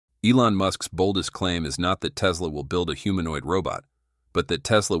Elon Musk's boldest claim is not that Tesla will build a humanoid robot, but that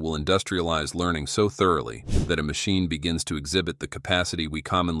Tesla will industrialize learning so thoroughly that a machine begins to exhibit the capacity we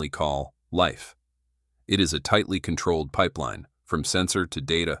commonly call life. It is a tightly controlled pipeline, from sensor to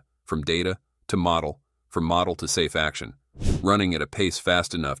data, from data to model, from model to safe action, running at a pace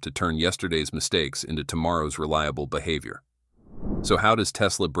fast enough to turn yesterday's mistakes into tomorrow's reliable behavior. So how does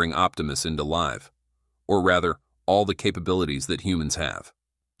Tesla bring Optimus into live? Or rather, all the capabilities that humans have?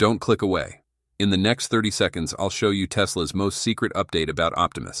 Don't click away. In the next 30 seconds, I'll show you Tesla's most secret update about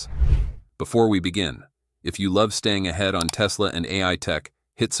Optimus. Before we begin, if you love staying ahead on Tesla and AI tech,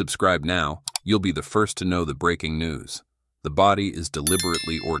 hit subscribe now. You'll be the first to know the breaking news. The body is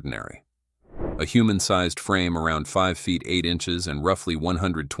deliberately ordinary. A human-sized frame around 5 feet 8 inches and roughly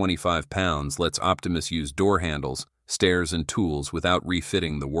 125 pounds lets Optimus use door handles, stairs, and tools without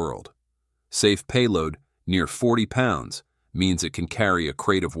refitting the world. Safe payload, near 40 pounds, means it can carry a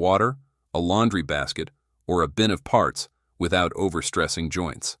crate of water, a laundry basket, or a bin of parts without overstressing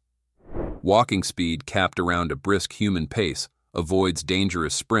joints. Walking speed capped around a brisk human pace avoids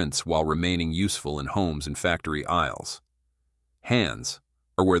dangerous sprints while remaining useful in homes and factory aisles. Hands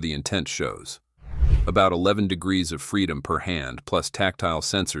are where the intent shows. About 11 degrees of freedom per hand plus tactile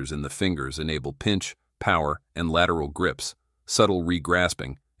sensors in the fingers enable pinch, power, and lateral grips, subtle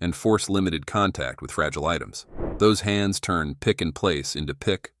re-grasping, and force-limited contact with fragile items. Those hands turn pick and place into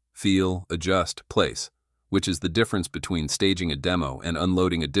pick, feel, adjust, place, which is the difference between staging a demo and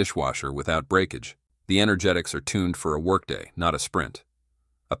unloading a dishwasher without breakage. The energetics are tuned for a workday, not a sprint.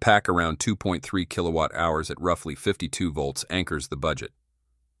 A pack around 2.3 kilowatt hours at roughly 52 volts anchors the budget.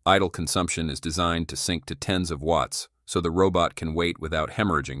 Idle consumption is designed to sink to tens of watts, so the robot can wait without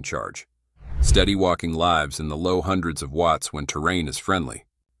hemorrhaging charge. Steady walking lives in the low hundreds of watts when terrain is friendly.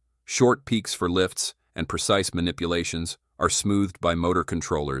 Short peaks for lifts and precise manipulations are smoothed by motor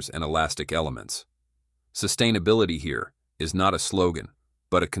controllers and elastic elements. Sustainability here is not a slogan,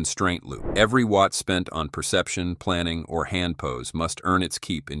 but a constraint loop. Every watt spent on perception, planning, or hand pose must earn its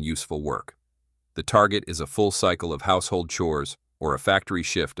keep in useful work. The target is a full cycle of household chores or a factory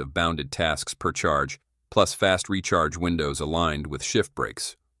shift of bounded tasks per charge, plus fast recharge windows aligned with shift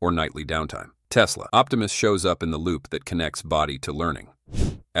breaks or nightly downtime. Tesla. Optimus shows up in the loop that connects body to learning.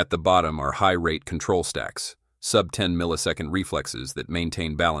 At the bottom are high-rate control stacks, sub-10 millisecond reflexes that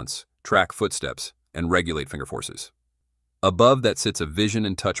maintain balance, track footsteps, and regulate finger forces. Above that sits a vision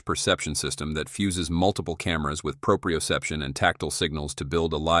and touch perception system that fuses multiple cameras with proprioception and tactile signals to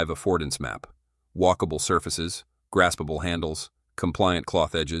build a live affordance map. Walkable surfaces, graspable handles, compliant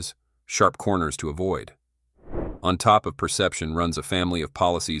cloth edges, sharp corners to avoid. On top of perception runs a family of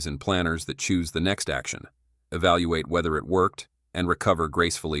policies and planners that choose the next action, evaluate whether it worked, and recover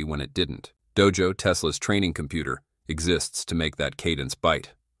gracefully when it didn't. Dojo, Tesla's training computer, exists to make that cadence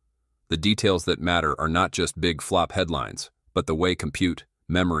bite. The details that matter are not just big flop headlines, but the way compute,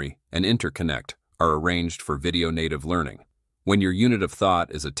 memory, and interconnect are arranged for video-native learning. When your unit of thought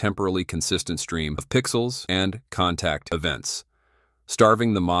is a temporally consistent stream of pixels and contact events,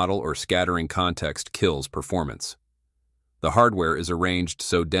 starving the model or scattering context kills performance. The hardware is arranged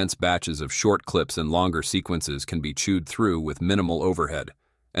so dense batches of short clips and longer sequences can be chewed through with minimal overhead,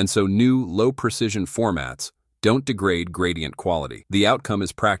 and so new, low-precision formats don't degrade gradient quality. The outcome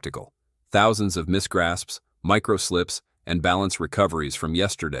is practical. Thousands of misgrasps, micro-slips, and balance recoveries from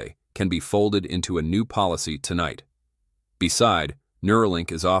yesterday can be folded into a new policy tonight. Beside,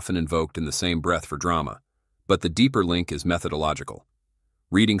 Neuralink is often invoked in the same breath for drama, but the deeper link is methodological.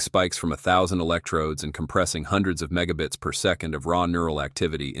 Reading spikes from 1,000 electrodes and compressing hundreds of megabits per second of raw neural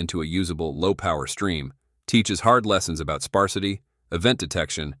activity into a usable, low-power stream teaches hard lessons about sparsity, event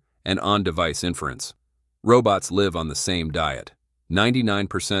detection, and on-device inference. Robots live on the same diet.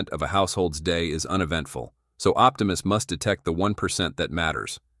 99% of a household's day is uneventful, so Optimus must detect the 1% that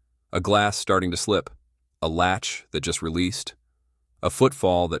matters. A glass starting to slip, a latch that just released, a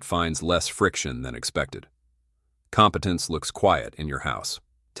footfall that finds less friction than expected. Competence looks quiet in your house.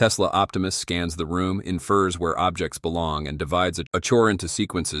 Tesla Optimus scans the room, infers where objects belong, and divides a chore into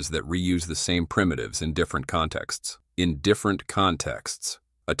sequences that reuse the same primitives in different contexts.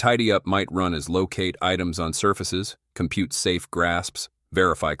 A tidy-up might run as locate items on surfaces, compute safe grasps,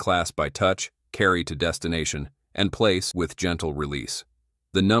 verify class by touch, carry to destination, and place with gentle release.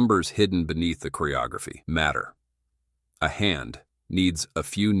 The numbers hidden beneath the choreography matter. A hand needs a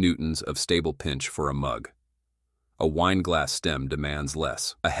few newtons of stable pinch for a mug. A wine glass stem demands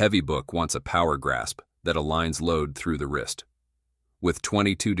less. A heavy book wants a power grasp that aligns load through the wrist. With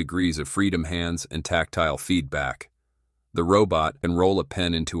 22 degrees of freedom hands and tactile feedback, the robot can roll a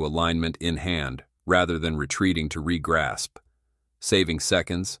pen into alignment in hand rather than retreating to re-grasp. saving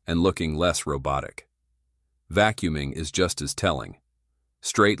seconds and looking less robotic. Vacuuming is just as telling.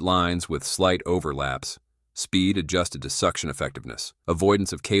 Straight lines with slight overlaps, speed adjusted to suction effectiveness,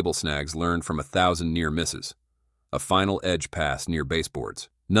 avoidance of cable snags learned from 1,000 near misses, a final edge pass near baseboards.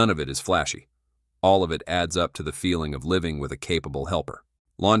 None of it is flashy. All of it adds up to the feeling of living with a capable helper.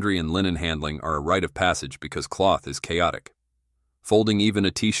 Laundry and linen handling are a rite of passage because cloth is chaotic. Folding even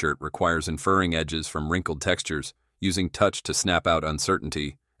a t-shirt requires inferring edges from wrinkled textures, using touch to snap out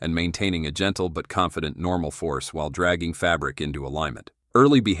uncertainty, and maintaining a gentle but confident normal force while dragging fabric into alignment.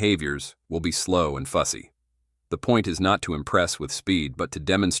 Early behaviors will be slow and fussy. The point is not to impress with speed, but to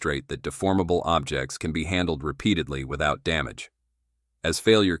demonstrate that deformable objects can be handled repeatedly without damage. As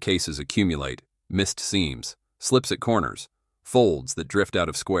failure cases accumulate, missed seams, slips at corners, folds that drift out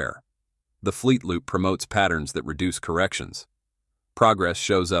of square, the fleet loop promotes patterns that reduce corrections. Progress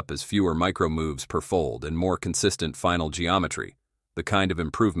shows up as fewer micro-moves per fold and more consistent final geometry, the kind of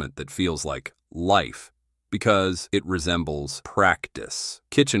improvement that feels like life, because it resembles practice.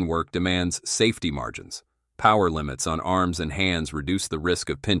 Kitchen work demands safety margins. Power limits on arms and hands reduce the risk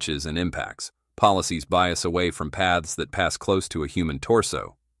of pinches and impacts. Policies bias away from paths that pass close to a human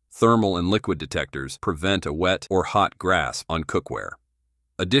torso. Thermal and liquid detectors prevent a wet or hot grasp on cookware.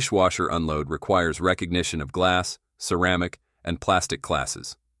 A dishwasher unload requires recognition of glass, ceramic, and plastic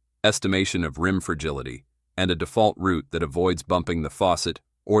classes, estimation of rim fragility, and a default route that avoids bumping the faucet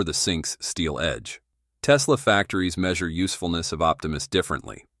or the sink's steel edge. Tesla factories measure usefulness of Optimus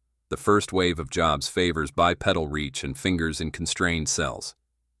differently. The first wave of jobs favors bipedal reach and fingers in constrained cells,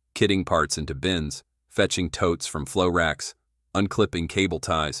 kitting parts into bins, fetching totes from flow racks, unclipping cable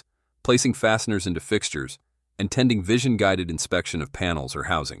ties, placing fasteners into fixtures, and tending vision-guided inspection of panels or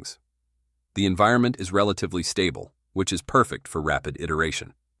housings. The environment is relatively stable, which is perfect for rapid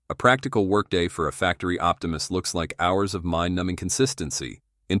iteration. A practical workday for a factory Optimus looks like hours of mind-numbing consistency,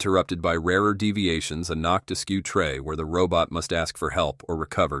 interrupted by rarer deviations, a knocked-askew tray where the robot must ask for help or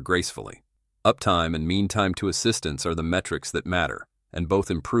recover gracefully. Uptime and mean time to assistance are the metrics that matter, and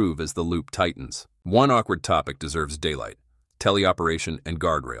both improve as the loop tightens. One awkward topic deserves daylight: teleoperation and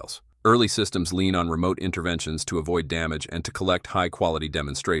guardrails. Early systems lean on remote interventions to avoid damage and to collect high-quality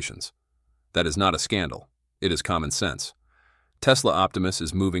demonstrations. That is not a scandal. It is common sense. Tesla Optimus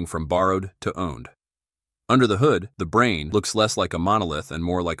is moving from borrowed to owned. Under the hood, the brain looks less like a monolith and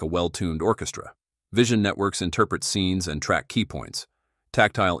more like a well-tuned orchestra. Vision networks interpret scenes and track key points.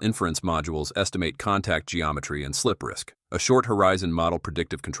 Tactile inference modules estimate contact geometry and slip risk. A short horizon model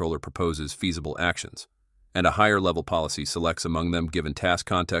predictive controller proposes feasible actions, and a higher-level policy selects among them given task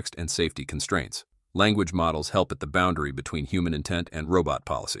context and safety constraints. Language models help at the boundary between human intent and robot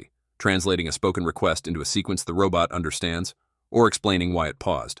policy, translating a spoken request into a sequence the robot understands, or explaining why it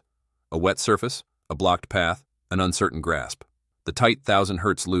paused. A wet surface, a blocked path, an uncertain grasp. The tight 1,000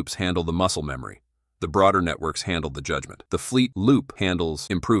 Hz loops handle the muscle memory. The broader networks handle the judgment. The fleet loop handles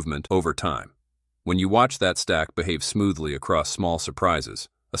improvement over time. When you watch that stack behave smoothly across small surprises,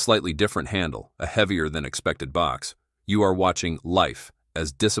 a slightly different handle, a heavier than expected box, you are watching life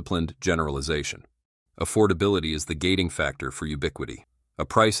as disciplined generalization. Affordability is the gating factor for ubiquity. A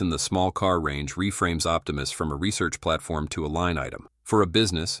price in the small car range reframes Optimus from a research platform to a line item. For a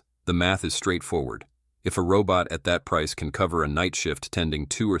business, the math is straightforward. If a robot at that price can cover a night shift tending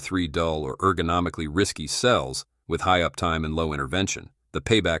 2 or 3 dull or ergonomically risky cells with high uptime and low intervention, the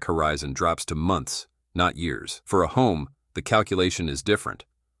payback horizon drops to months, not years. For a home, the calculation is different.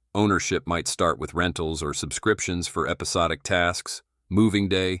 Ownership might start with rentals or subscriptions for episodic tasks, moving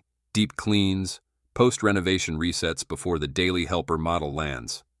day, deep cleans, post-renovation resets before the daily helper model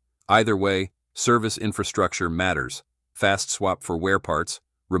lands. Either way, service infrastructure matters. Fast swap for wear parts,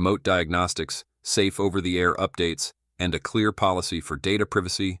 remote diagnostics, safe over-the-air updates, and a clear policy for data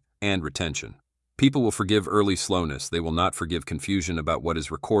privacy and retention. People will forgive early slowness. They will not forgive confusion about what is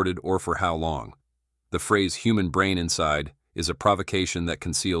recorded or for how long. The phrase human brain inside is a provocation that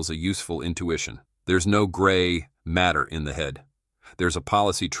conceals a useful intuition. There's no gray matter in the head. There's a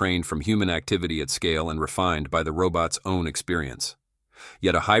policy trained from human activity at scale and refined by the robot's own experience.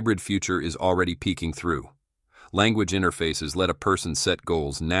 Yet a hybrid future is already peeking through. Language interfaces let a person set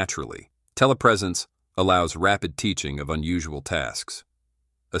goals naturally. Telepresence allows rapid teaching of unusual tasks.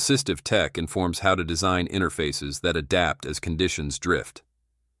 Assistive tech informs how to design interfaces that adapt as conditions drift.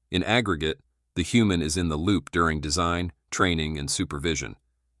 In aggregate, the human is in the loop during design, training, and supervision,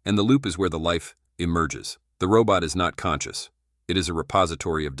 and the loop is where the life emerges. The robot is not conscious. It is a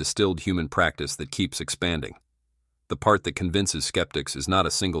repository of distilled human practice that keeps expanding. The part that convinces skeptics is not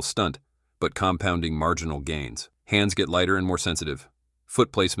a single stunt, but compounding marginal gains. Hands get lighter and more sensitive.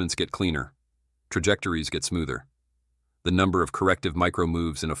 Foot placements get cleaner. Trajectories get smoother. The number of corrective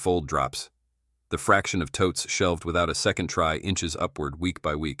micro-moves in a fold drops. The fraction of totes shelved without a second try inches upward week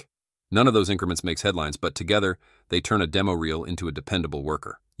by week. None of those increments makes headlines, but together, they turn a demo reel into a dependable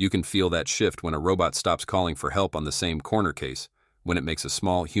worker. You can feel that shift when a robot stops calling for help on the same corner case, when it makes a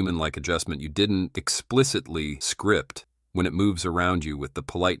small human-like adjustment you didn't explicitly script, when it moves around you with the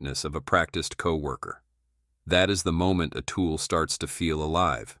politeness of a practiced co-worker. That is the moment a tool starts to feel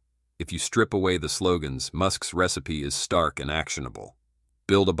alive. If you strip away the slogans, Musk's recipe is stark and actionable.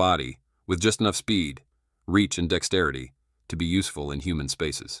 Build a body with just enough speed, reach, and dexterity to be useful in human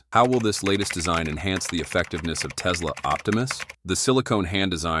spaces. How will this latest design enhance the effectiveness of Tesla Optimus? The silicone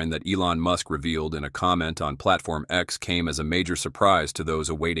hand design that Elon Musk revealed in a comment on Platform X came as a major surprise to those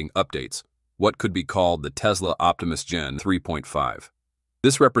awaiting updates, what could be called the Tesla Optimus Gen 3.5.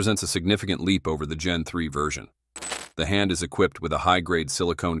 This represents a significant leap over the Gen 3 version. The hand is equipped with a high-grade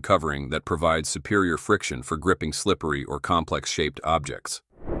silicone covering that provides superior friction for gripping slippery or complex-shaped objects.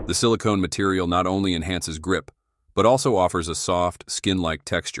 The silicone material not only enhances grip, but also offers a soft, skin-like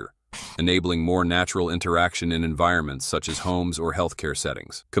texture, enabling more natural interaction in environments such as homes or healthcare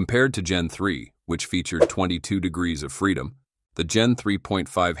settings. Compared to Gen 3, which featured 22 degrees of freedom, the Gen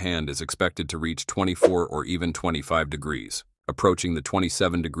 3.5 hand is expected to reach 24 or even 25 degrees, approaching the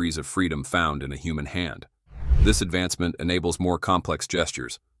 27 degrees of freedom found in a human hand. This advancement enables more complex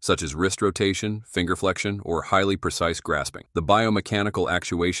gestures, such as wrist rotation, finger flexion, or highly precise grasping. The biomechanical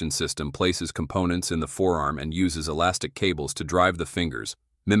actuation system places components in the forearm and uses elastic cables to drive the fingers,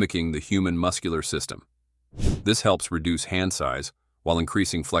 mimicking the human muscular system. This helps reduce hand size while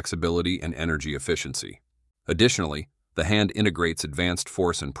increasing flexibility and energy efficiency. Additionally, the hand integrates advanced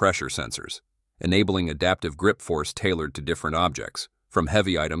force and pressure sensors, enabling adaptive grip force tailored to different objects, from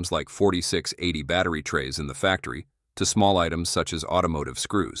heavy items like 4680 battery trays in the factory to small items such as automotive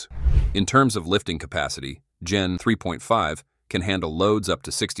screws. In terms of lifting capacity, Gen 3.5 can handle loads up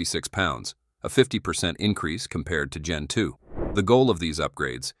to 66 pounds, a 50% increase compared to Gen 2. The goal of these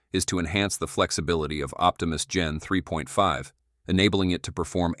upgrades is to enhance the flexibility of Optimus Gen 3.5, enabling it to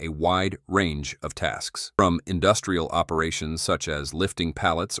perform a wide range of tasks, from industrial operations such as lifting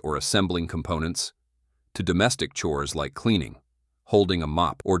pallets or assembling components, to domestic chores like cleaning, holding a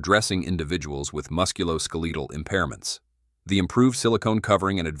mop, or dressing individuals with musculoskeletal impairments. The improved silicone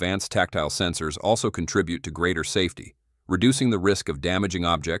covering and advanced tactile sensors also contribute to greater safety, reducing the risk of damaging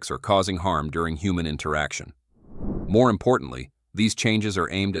objects or causing harm during human interaction. More importantly, these changes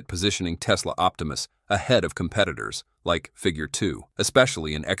are aimed at positioning Tesla Optimus ahead of competitors like Figure 2,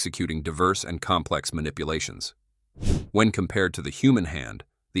 especially in executing diverse and complex manipulations. When compared to the human hand,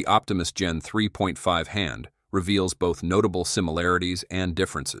 the Optimus Gen 3.5 hand reveals both notable similarities and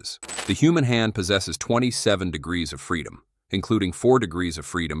differences. The human hand possesses 27 degrees of freedom, including 4 degrees of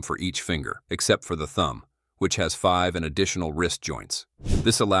freedom for each finger, except for the thumb, which has 5 additional wrist joints.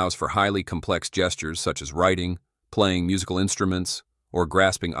 This allows for highly complex gestures such as writing, playing musical instruments, or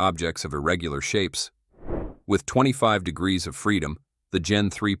grasping objects of irregular shapes. With 25 degrees of freedom, the Gen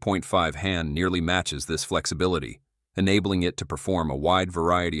 3.5 hand nearly matches this flexibility, enabling it to perform a wide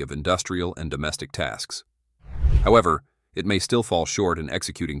variety of industrial and domestic tasks. However, it may still fall short in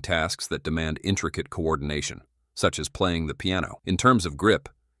executing tasks that demand intricate coordination, such as playing the piano. In terms of grip,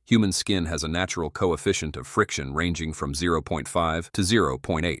 human skin has a natural coefficient of friction ranging from 0.5 to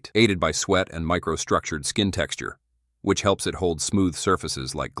 0.8, aided by sweat and microstructured skin texture, which helps it hold smooth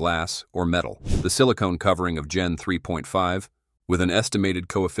surfaces like glass or metal. The silicone covering of Gen 3.5, with an estimated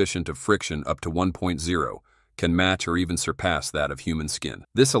coefficient of friction up to 1.0, can match or even surpass that of human skin.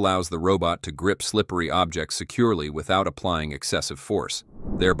 This allows the robot to grip slippery objects securely without applying excessive force,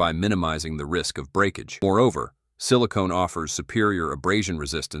 thereby minimizing the risk of breakage. Moreover, silicone offers superior abrasion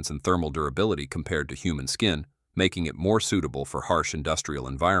resistance and thermal durability compared to human skin, making it more suitable for harsh industrial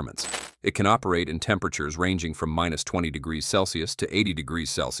environments. It can operate in temperatures ranging from -20 degrees Celsius to 80 degrees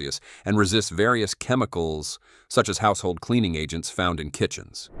Celsius and resists various chemicals, such as household cleaning agents found in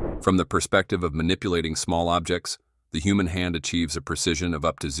kitchens. From the perspective of manipulating small objects, the human hand achieves a precision of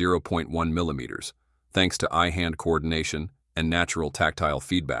up to 0.1 millimeters, thanks to eye-hand coordination and natural tactile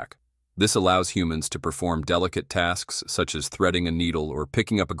feedback. This allows humans to perform delicate tasks such as threading a needle or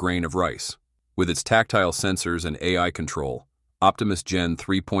picking up a grain of rice. With its tactile sensors and AI control, Optimus Gen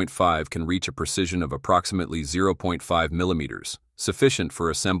 3.5 can reach a precision of approximately 0.5 millimeters, sufficient for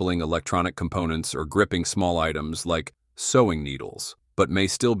assembling electronic components or gripping small items like sewing needles, but may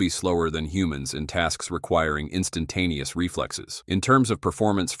still be slower than humans in tasks requiring instantaneous reflexes. In terms of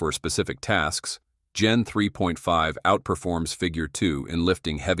performance for specific tasks, Gen 3.5 outperforms Figure 2 in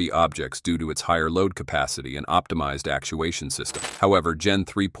lifting heavy objects due to its higher load capacity and optimized actuation system. However, Gen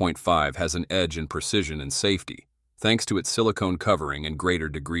 3.5 has an edge in precision and safety, thanks to its silicone covering and greater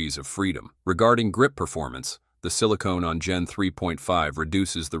degrees of freedom. Regarding grip performance, the silicone on Gen 3.5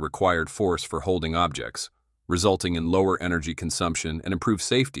 reduces the required force for holding objects, resulting in lower energy consumption and improved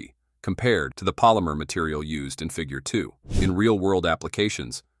safety compared to the polymer material used in Figure 2. In real-world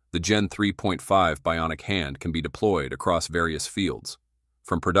applications, the Gen 3.5 bionic hand can be deployed across various fields,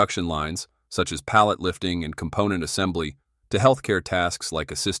 from production lines, such as pallet lifting and component assembly, to healthcare tasks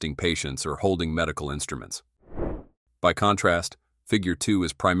like assisting patients or holding medical instruments. By contrast, Figure 2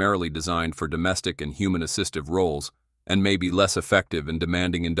 is primarily designed for domestic and human-assistive roles and may be less effective in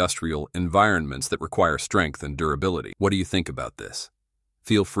demanding industrial environments that require strength and durability. What do you think about this?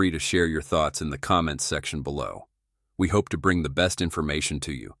 Feel free to share your thoughts in the comments section below. We hope to bring the best information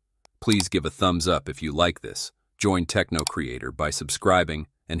to you. Please give a thumbs up if you like this. Join Technocreator by subscribing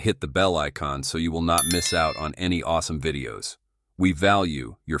and hit the bell icon so you will not miss out on any awesome videos. We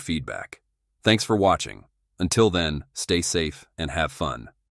value your feedback. Thanks for watching. Until then, stay safe and have fun.